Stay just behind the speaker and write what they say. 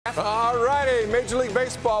All righty, Major League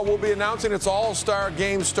Baseball will be announcing its All-Star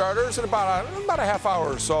game starters in about a half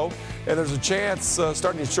hour or so. And there's a chance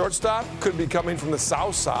starting shortstop could be coming from the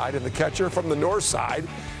south side and the catcher from the north side.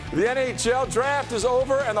 The NHL draft is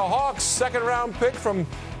over, and the Hawks' second-round pick from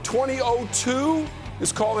 2002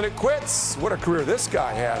 is calling it quits. What a career this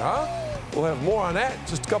guy had, huh? We'll have more on that in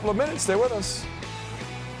just a couple of minutes. Stay with us.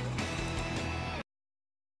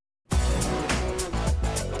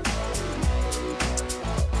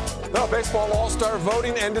 Well, baseball All-Star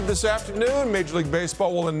voting ended this afternoon. Major League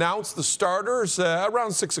Baseball will announce the starters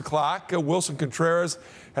around 6 o'clock. Wilson Contreras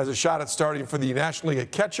has a shot at starting for the National League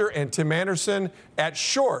at catcher, and Tim Anderson at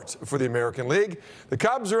short for the American League. The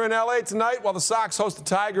Cubs are in L.A. tonight while the Sox host the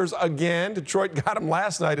Tigers again. Detroit got them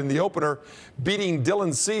last night in the opener, beating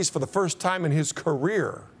Dylan Cease for the first time in his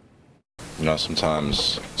career. You know,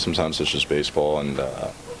 sometimes it's just baseball, and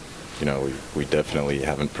you know, we definitely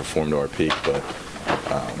haven't performed to our peak, but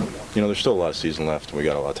you know, there's still a lot of season left, and we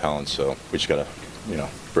got a lot of talent, so we just got to, you know,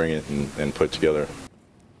 bring it and put it together.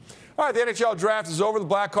 All right, the NHL draft is over. The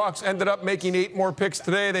Blackhawks ended up making 8 more picks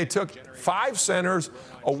today. They took 5 centers,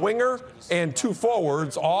 a winger, and 2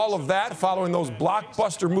 forwards. All of that following those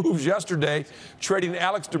blockbuster moves yesterday, trading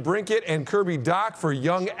Alex DeBrincat and Kirby Dach for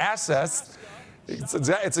young assets.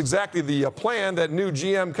 It's exactly the plan that new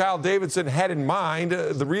GM Kyle Davidson had in mind.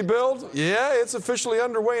 The rebuild, yeah, it's officially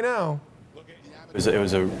underway now. It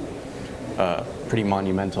was a pretty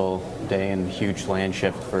monumental day and huge land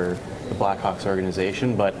shift for the Blackhawks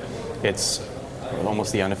organization, but it's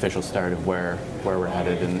almost the unofficial start of where we're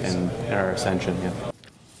headed in our ascension. Yeah.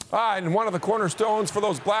 All right, and one of the cornerstones for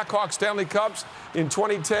those Blackhawks Stanley Cups in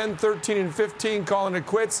 2010, 13, and 15, calling it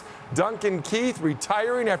quits. Duncan Keith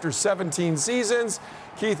retiring after 17 seasons.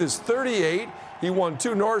 Keith is 38. He won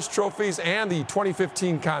 2 Norris trophies and the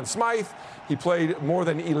 2015 Conn Smythe. He played more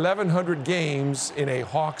than 1,100 games in a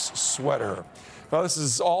Hawks sweater. Well, this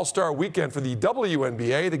is All-Star weekend for the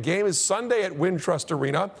WNBA. The game is Sunday at Wintrust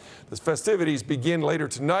Arena. The festivities begin later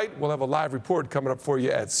tonight. We'll have a live report coming up for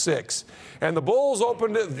you at 6. And the Bulls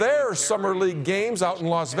opened their Summer League games out in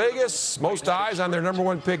Las Vegas. Most eyes on their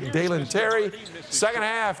 #1 pick, Dalen Terry. Second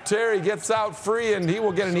half, Terry gets out free, and he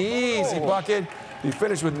will get an easy bucket. He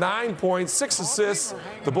finished with 9 points, 6 assists.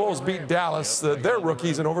 The Bulls beat Dallas, their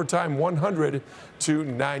rookies, in overtime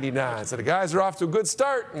 100-99. So the guys are off to a good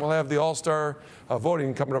start, and we'll have the All-Star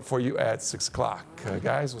voting coming up for you at 6 o'clock.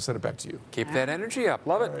 Guys, we'll send it back to you. Keep that energy up.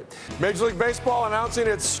 Love it. Right. Major League Baseball announcing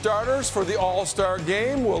its starters for the All-Star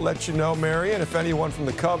game. We'll let you know, Marion, if anyone from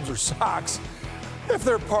the Cubs or Sox, if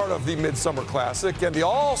they're part of the Midsummer Classic. And the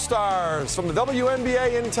All-Stars from the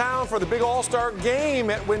WNBA in town for the big All-Star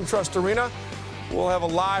game at Wintrust Arena. We'll have a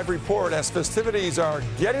live report as festivities are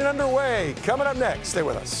getting underway. Coming up next, stay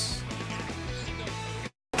with us.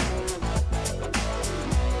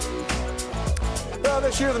 Well,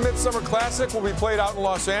 this year the Midsummer Classic will be played out in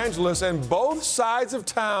Los Angeles, and both sides of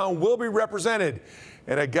town will be represented.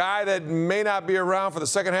 And a guy that may not be around for the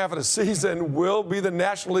second half of the season will be the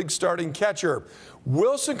National League starting catcher.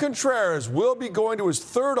 Wilson Contreras will be going to his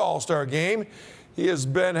 3rd All-Star game. He has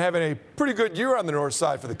been having a pretty good year on the north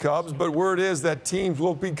side for the Cubs, but word is that teams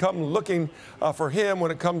will become looking for him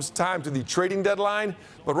when it comes time to the trading deadline.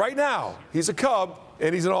 But right now, he's a Cub,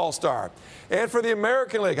 and he's an All-Star. And for the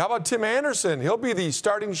American League, how about Tim Anderson? He'll be the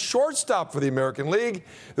starting shortstop for the American League.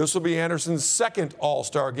 This will be Anderson's 2nd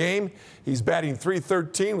All-Star game. He's batting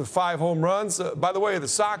 .313 with 5 home runs. By the way, the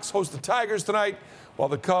Sox host the Tigers tonight, while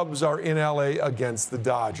the Cubs are in L.A. against the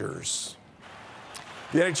Dodgers.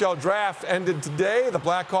 The NHL draft ended today. The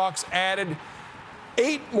Blackhawks added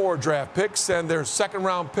 8 more draft picks, and their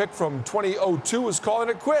second-round pick from 2002 is calling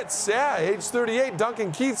it quits. Yeah, age 38,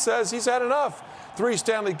 Duncan Keith says he's had enough. 3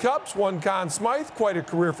 Stanley Cups, 1 Conn Smythe, quite a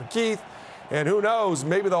career for Keith. And who knows,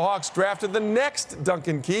 maybe the Hawks drafted the next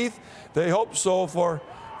Duncan Keith. They hope so, for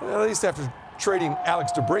at least after trading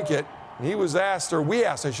Alex DeBrincat. He was asked, or we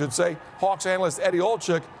asked, I should say, Hawks analyst Eddie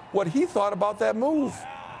Olczyk what he thought about that move.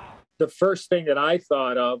 The first thing that I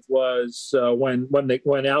thought of was when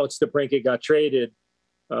Alex DeBrincat got traded,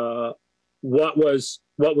 what was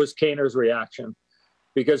Kaner's reaction?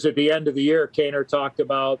 Because at the end of the year, Kaner talked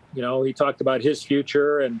about, he talked about his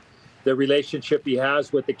future and the relationship he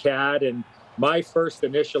has with the Cat. And my first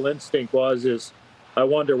initial instinct is I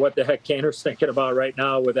wonder what the heck Kaner's thinking about right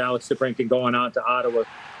now with Alex DeBrincat going on to Ottawa.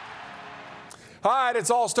 All right, it's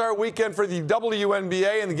All-Star weekend for the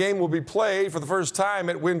WNBA, and the game will be played for the first time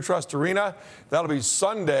at Wintrust Arena. That'll be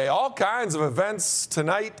Sunday. All kinds of events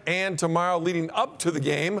tonight and tomorrow leading up to the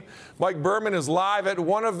game. Mike Berman is live at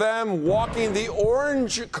one of them, walking the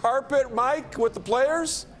orange carpet, Mike, with the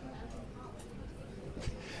players.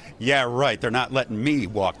 Yeah, right. They're not letting me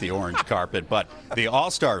walk the orange carpet, but the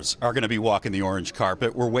All-Stars are going to be walking the orange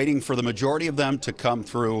carpet. We're waiting for the majority of them to come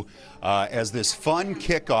through as this fun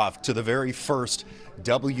kickoff to the very first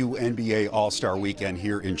WNBA All-Star weekend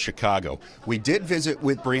here in Chicago. We did visit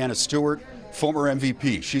with Breanna Stewart, former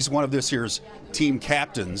MVP. She's one of this year's team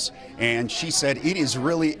captains, and she said it is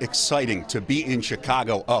really exciting to be in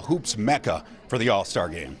Chicago, a hoops mecca for the All-Star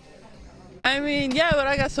game. I mean, yeah, but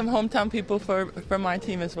I got some hometown people for my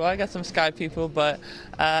team as well. I got some Sky people, but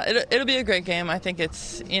it'll be a great game. I think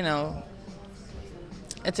it's, you know,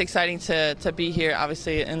 it's exciting to be here,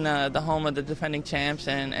 obviously, in the home of the defending champs,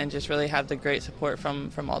 and just really have the great support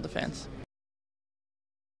from all the fans.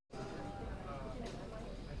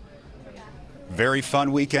 Very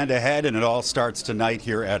fun weekend ahead, and it all starts tonight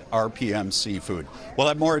here at RPM Seafood. We'll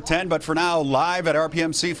have more at 10, but for now, live at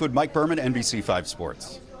RPM Seafood, Mike Berman, NBC5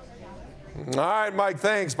 Sports. All right, Mike,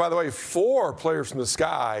 thanks. By the way, 4 players from the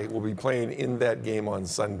Sky will be playing in that game on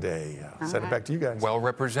Sunday. Send it back to you guys. Well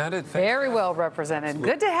represented. Very well represented.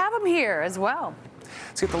 Good to have them here as well.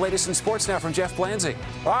 Let's get the latest in sports now from Jeff Blanzy.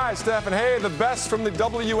 All right, Stephen. Hey, the best from the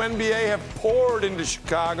WNBA have poured into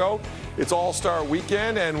Chicago. It's All-Star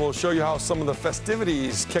weekend, and we'll show you how some of the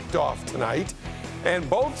festivities kicked off tonight. And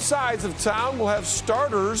both sides of town will have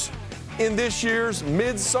starters in this year's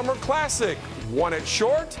Midsummer Classic. One at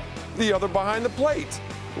short, the other behind the plate.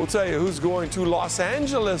 We'll tell you who's going to Los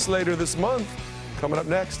Angeles later this month. Coming up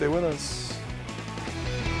next, stay with us.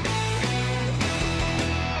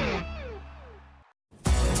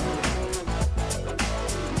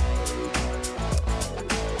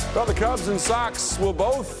 Well, the Cubs and Sox will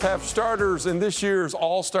both have starters in this year's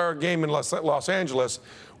All-Star game in Los Angeles.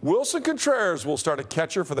 Wilson Contreras will start a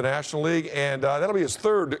catcher for the National League, and that'll be his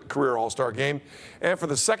 3rd career All-Star game. And for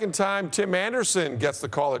the 2nd time, Tim Anderson gets the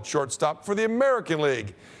call at shortstop for the American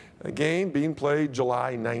League, a game being played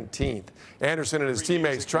July 19th. Anderson and his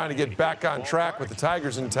teammates trying to get back on track with the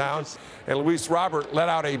Tigers in town. And Luis Robert let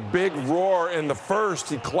out a big roar in the first.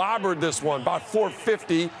 He clobbered this one, about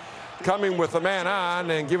 450. Coming with a man on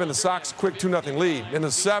and giving the Sox a quick 2-0 lead. In the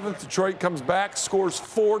 7th, Detroit comes back, scores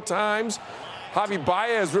 4 times. Javi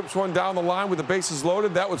Baez rips one down the line with the bases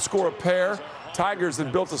loaded. That would score a pair. Tigers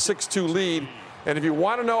had built a 6-2 lead. And if you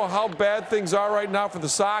want to know how bad things are right now for the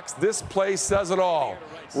Sox, this play says it all.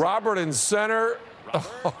 Robert in center.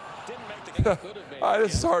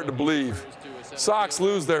 This is hard to believe. Sox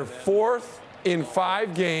lose their 4th in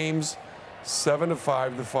 5 games,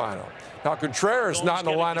 7-5 the final. Now, Contreras not in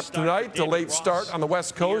the lineup tonight. The late start on the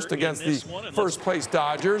West Coast against the first-place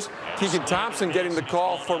Dodgers. Keegan Thompson getting the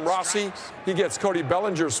call from Rossi. He gets Cody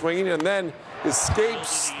Bellinger swinging and then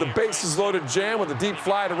escapes the bases-loaded jam with a deep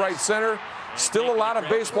fly to right center. Still a lot of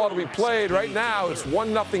baseball to be played. Right now, it's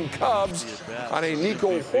 1-0 Cubs on a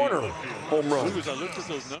Nico Horner home run.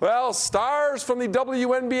 Well, stars from the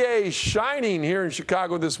WNBA shining here in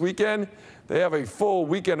Chicago this weekend. They have a full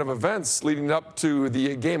weekend of events leading up to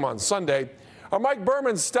the game on Sunday. Mike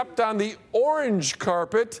Berman stepped on the orange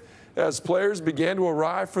carpet as players began to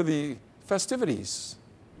arrive for the festivities.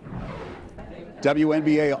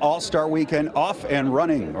 WNBA All-Star Weekend off and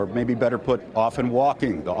running, or maybe better put, off and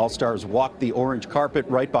walking. The All-Stars walked the orange carpet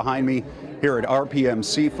right behind me here at RPM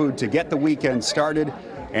Seafood to get the weekend started.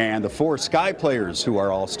 And the 4 Sky players who are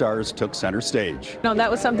All-Stars took center stage. No, that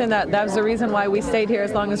was something that was the reason why we stayed here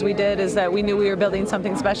as long as we did, is that we knew we were building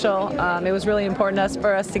something special. It was really important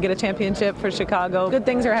for us to get a championship for Chicago. Good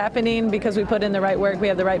things are happening because we put in the right work. We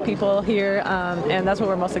have the right people here, and that's what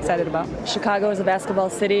we're most excited about. Chicago is a basketball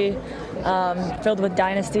city filled with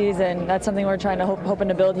dynasties, and that's something we're trying to hoping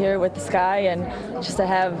to build here with the Sky. And just to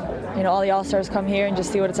have all the All-Stars come here and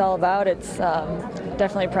just see what it's all about, it's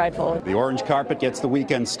definitely prideful. The orange carpet gets the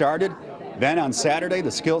weekend started. Then on Saturday,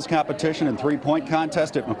 the skills competition and 3-point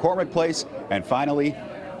contest at McCormick Place. And finally,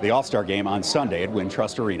 the All-Star game on Sunday at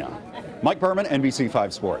Wintrust Arena. Mike Berman,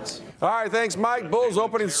 NBC5 Sports. All right, thanks, Mike. Bulls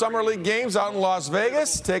opening Summer League games out in Las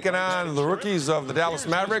Vegas, taking on the rookies of the Dallas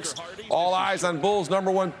Mavericks. All eyes on Bulls'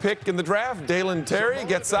 #1 pick in the draft. Dalen Terry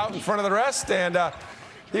gets out in front of the rest, and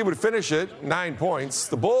he would finish it 9 points.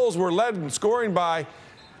 The Bulls were led in scoring by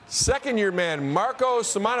second-year man Marko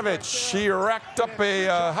Simonovic. He racked up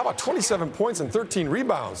how about 27 points and 13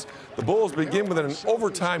 rebounds. The Bulls begin with an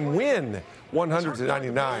overtime win,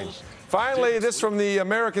 100-99. Finally, this from the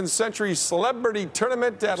American Century Celebrity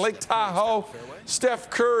Tournament at Lake Tahoe. Steph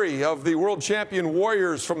Curry of the world champion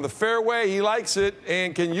Warriors from the fairway. He likes it.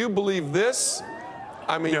 And can you believe this?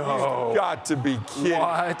 I mean, You've got to be kidding.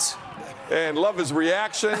 What? And love his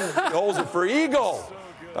reaction. He holds it for eagle.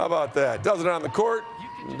 How about that? Does it on the court.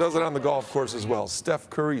 Does it on the golf course as well. Steph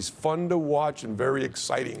Curry's fun to watch and very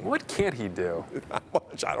exciting. What can't he do? Not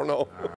much. I don't know.